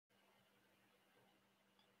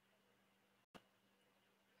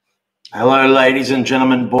Hello, ladies and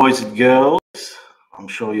gentlemen, boys and girls. I'm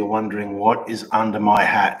sure you're wondering what is under my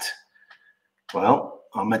hat. Well,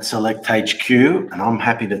 I'm at Select HQ and I'm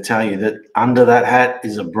happy to tell you that under that hat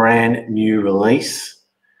is a brand new release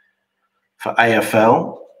for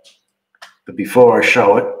AFL. But before I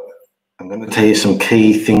show it, I'm going to tell you some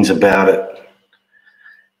key things about it.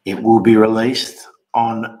 It will be released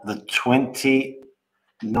on the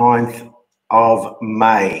 29th of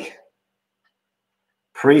May.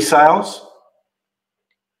 Pre-sales,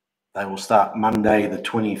 they will start Monday, the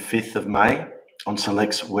 25th of May on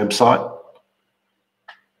Select's website.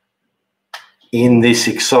 In this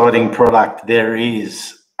exciting product, there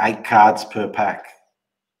is 8 cards per pack,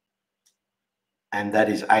 and that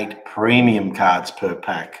is 8 premium cards per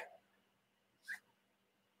pack.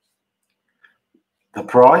 The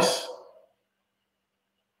price,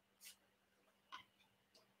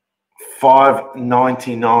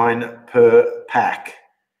 $5.99 per pack.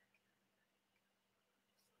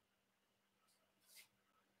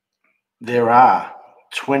 There are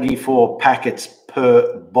 24 packets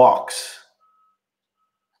per box.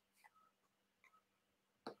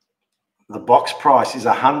 The box price is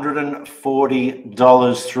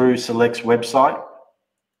 $140 through Select's website.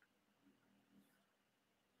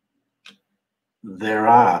 There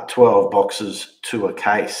are 12 boxes to a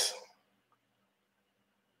case.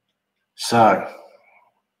 So,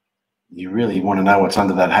 you really want to know what's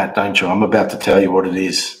under that hat, don't you? I'm about to tell you what it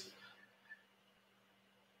is.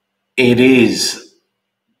 It is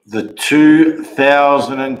the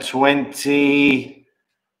 2020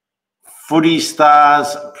 Footy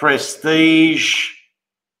Stars Prestige.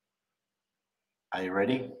 Are you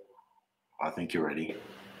ready? I think you're ready.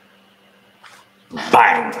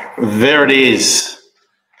 Bang! There it is.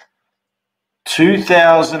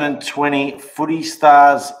 2020 Footy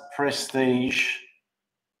Stars Prestige.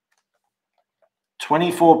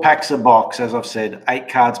 24 packs a box, as I've said, 8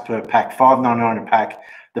 cards per pack, $5.99 a pack.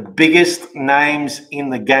 The biggest names in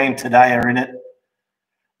the game today are in it.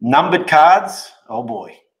 Numbered cards, oh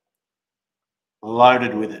boy,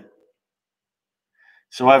 loaded with it.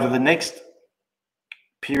 So over the next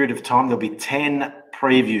period of time, there'll be 10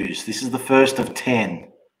 previews. This is the first of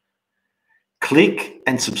 10. Click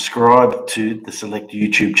and subscribe to the Select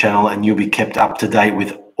YouTube channel and you'll be kept up to date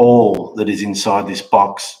with all that is inside this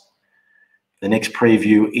box. The next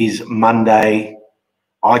preview is Monday.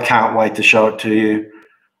 I can't wait to show it to you.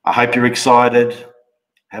 I hope you're excited.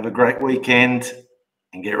 Have a great weekend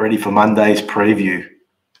and get ready for Monday's preview.